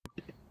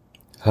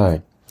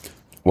Hi,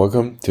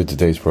 welcome to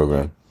today's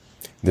program.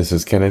 This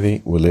is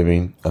Kennedy. We're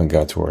living on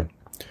God's Word.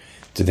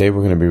 Today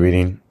we're going to be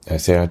reading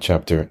Isaiah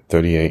chapter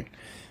 38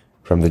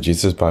 from the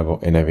Jesus Bible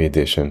NIV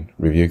edition,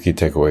 review key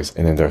takeaways,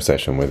 and end our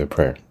session with a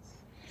prayer.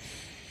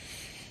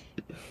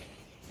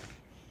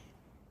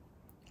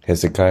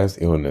 Hezekiah's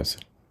illness.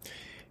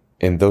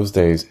 In those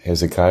days,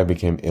 Hezekiah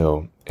became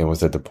ill and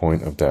was at the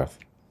point of death.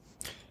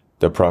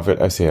 The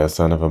prophet Isaiah,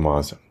 son of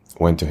Amoz,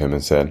 went to him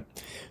and said,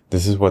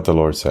 "This is what the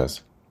Lord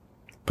says.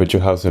 Put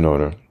your house in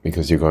order,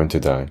 because you're going to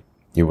die.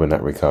 You will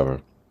not recover."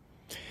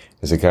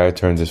 Hezekiah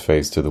turned his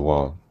face to the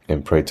wall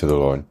and prayed to the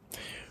Lord.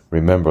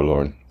 "Remember,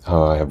 Lord,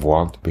 how I have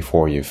walked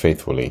before you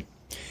faithfully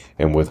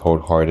and with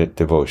wholehearted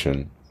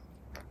devotion,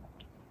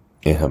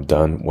 and have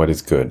done what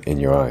is good in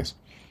your eyes."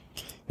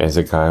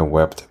 Hezekiah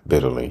wept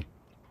bitterly.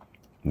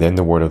 Then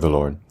the word of the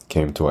Lord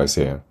came to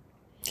Isaiah.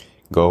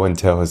 "Go and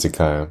tell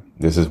Hezekiah,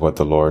 this is what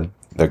the Lord,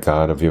 the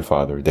God of your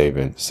father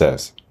David,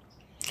 says.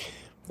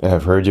 I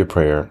have heard your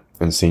prayer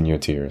and seen your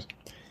tears.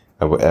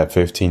 I will add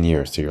 15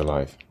 years to your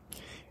life,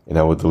 and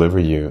I will deliver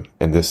you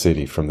and this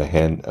city from the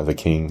hand of the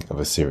king of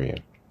Assyria.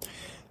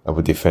 I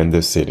will defend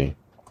this city.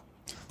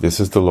 This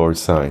is the Lord's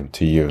sign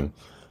to you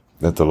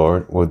that the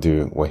Lord will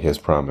do what he has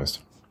promised.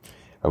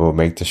 I will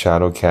make the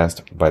shadow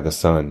cast by the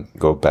sun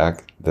go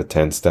back the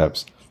 10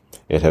 steps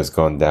it has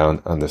gone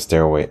down on the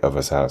stairway of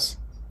his house."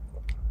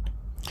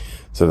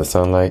 So the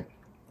sunlight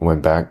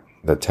went back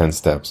the 10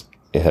 steps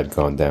it had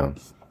gone down.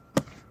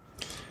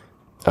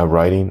 A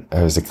writing of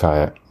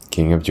Hezekiah,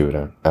 king of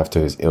Judah, after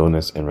his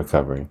illness and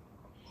recovery.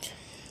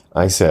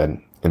 I said,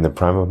 in the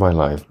prime of my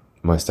life,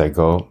 must I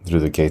go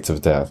through the gates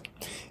of death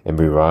and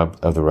be robbed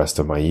of the rest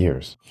of my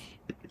years?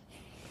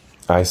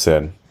 I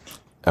said,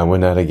 I will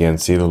not again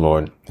see the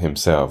Lord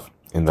himself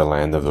in the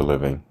land of the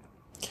living.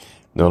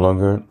 No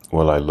longer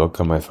will I look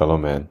on my fellow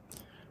men,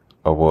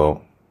 or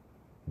will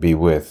be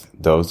with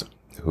those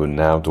who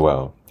now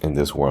dwell in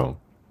this world.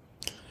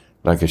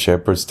 Like a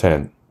shepherd's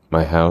tent,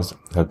 my house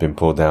has been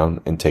pulled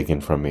down and taken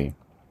from me.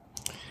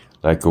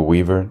 Like a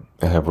weaver,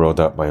 I have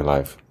rolled up my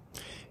life,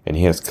 and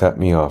he has cut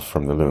me off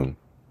from the loom.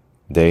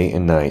 Day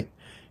and night,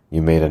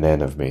 you made an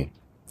end of me.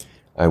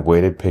 I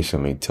waited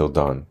patiently till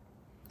dawn,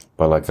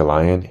 but like a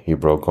lion, he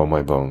broke all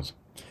my bones.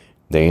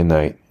 Day and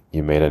night,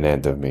 you made an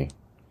end of me.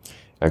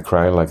 I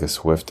cried like a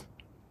swift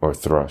or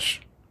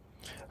thrush.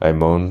 I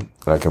moaned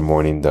like a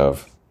mourning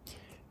dove.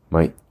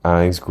 My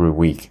eyes grew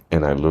weak,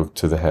 and I looked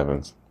to the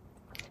heavens.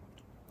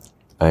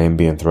 I am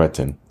being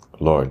threatened.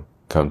 Lord,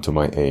 come to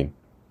my aid.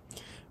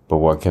 But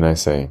what can I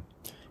say?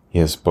 He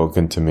has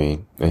spoken to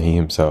me, and he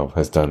himself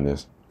has done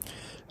this.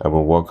 I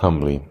will walk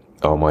humbly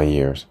all my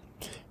years,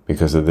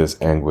 because of this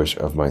anguish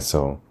of my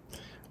soul.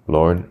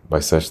 Lord,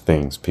 by such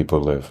things people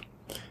live,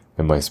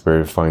 and my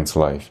spirit finds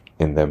life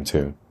in them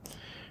too.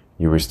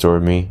 You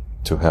restored me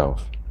to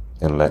health,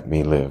 and let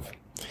me live.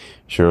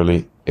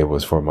 Surely it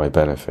was for my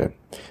benefit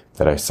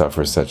that I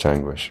suffered such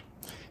anguish.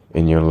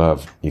 In your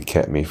love, you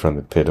kept me from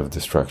the pit of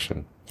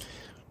destruction.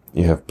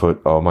 You have put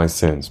all my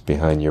sins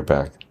behind your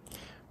back.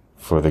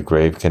 For the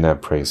grave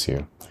cannot praise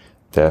you.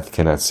 Death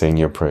cannot sing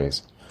your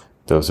praise.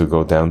 Those who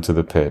go down to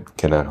the pit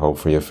cannot hope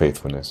for your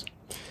faithfulness.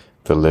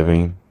 The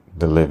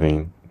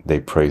living, they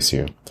praise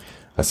you,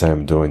 as I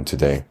am doing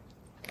today.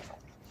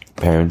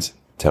 Parents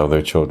tell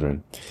their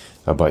children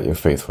about your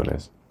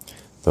faithfulness.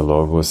 The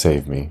Lord will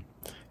save me,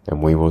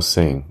 and we will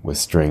sing with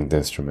stringed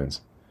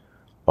instruments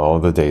all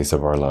the days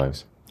of our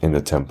lives in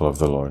the temple of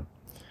the Lord.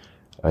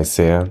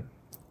 Isaiah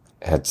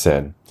had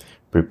said,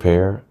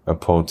 "Prepare a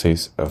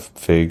poultice of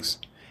figs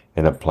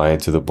and apply it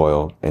to the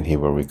boil, and he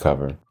will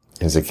recover."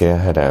 Hezekiah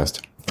had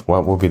asked,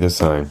 "What will be the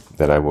sign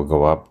that I will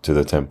go up to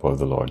the temple of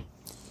the Lord?"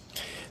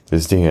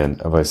 This is the end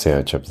of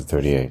Isaiah chapter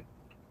 38.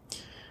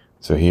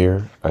 So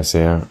here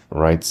Isaiah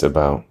writes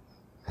about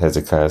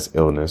Hezekiah's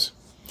illness,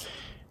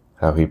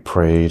 how he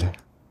prayed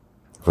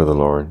for the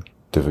Lord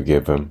to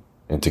forgive him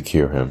and to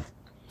cure him.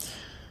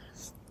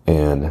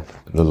 And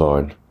the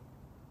Lord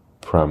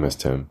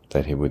promised him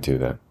that he would do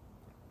that.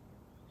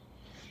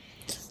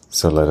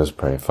 So let us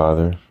pray.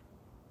 Father,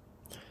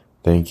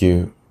 thank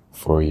you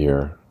for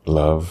your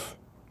love,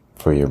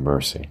 for your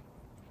mercy.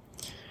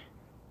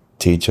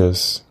 Teach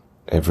us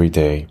every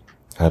day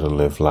how to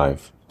live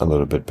life a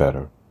little bit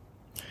better.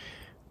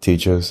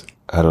 Teach us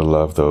how to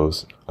love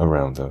those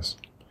around us.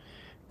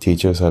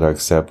 Teach us how to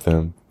accept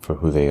them for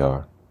who they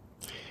are.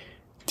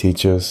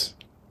 Teach us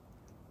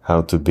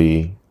how to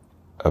be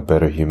a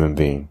better human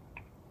being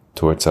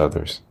towards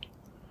others.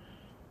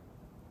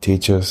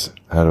 Teach us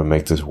how to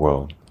make this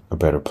world a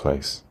better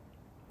place.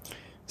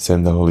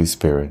 Send the Holy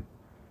Spirit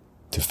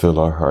to fill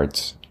our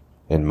hearts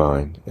and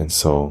mind and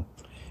soul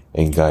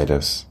and guide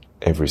us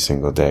every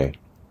single day,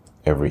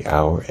 every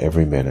hour,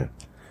 every minute.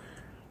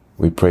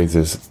 We pray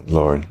this,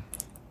 Lord,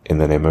 in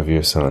the name of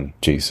your Son,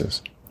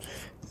 Jesus.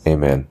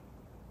 Amen.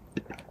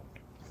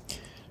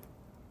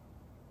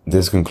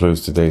 This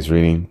concludes today's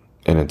reading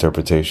and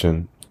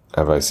interpretation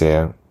of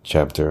Isaiah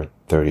chapter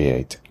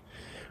 38.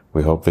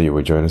 We hope that you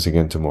will join us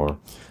again tomorrow.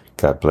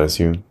 God bless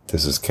you.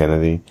 This is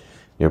Kennedy,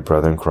 your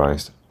brother in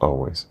Christ,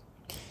 always.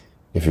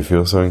 If you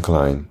feel so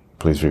inclined,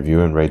 please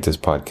review and rate this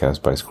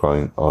podcast by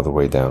scrolling all the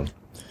way down.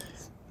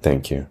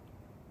 Thank you.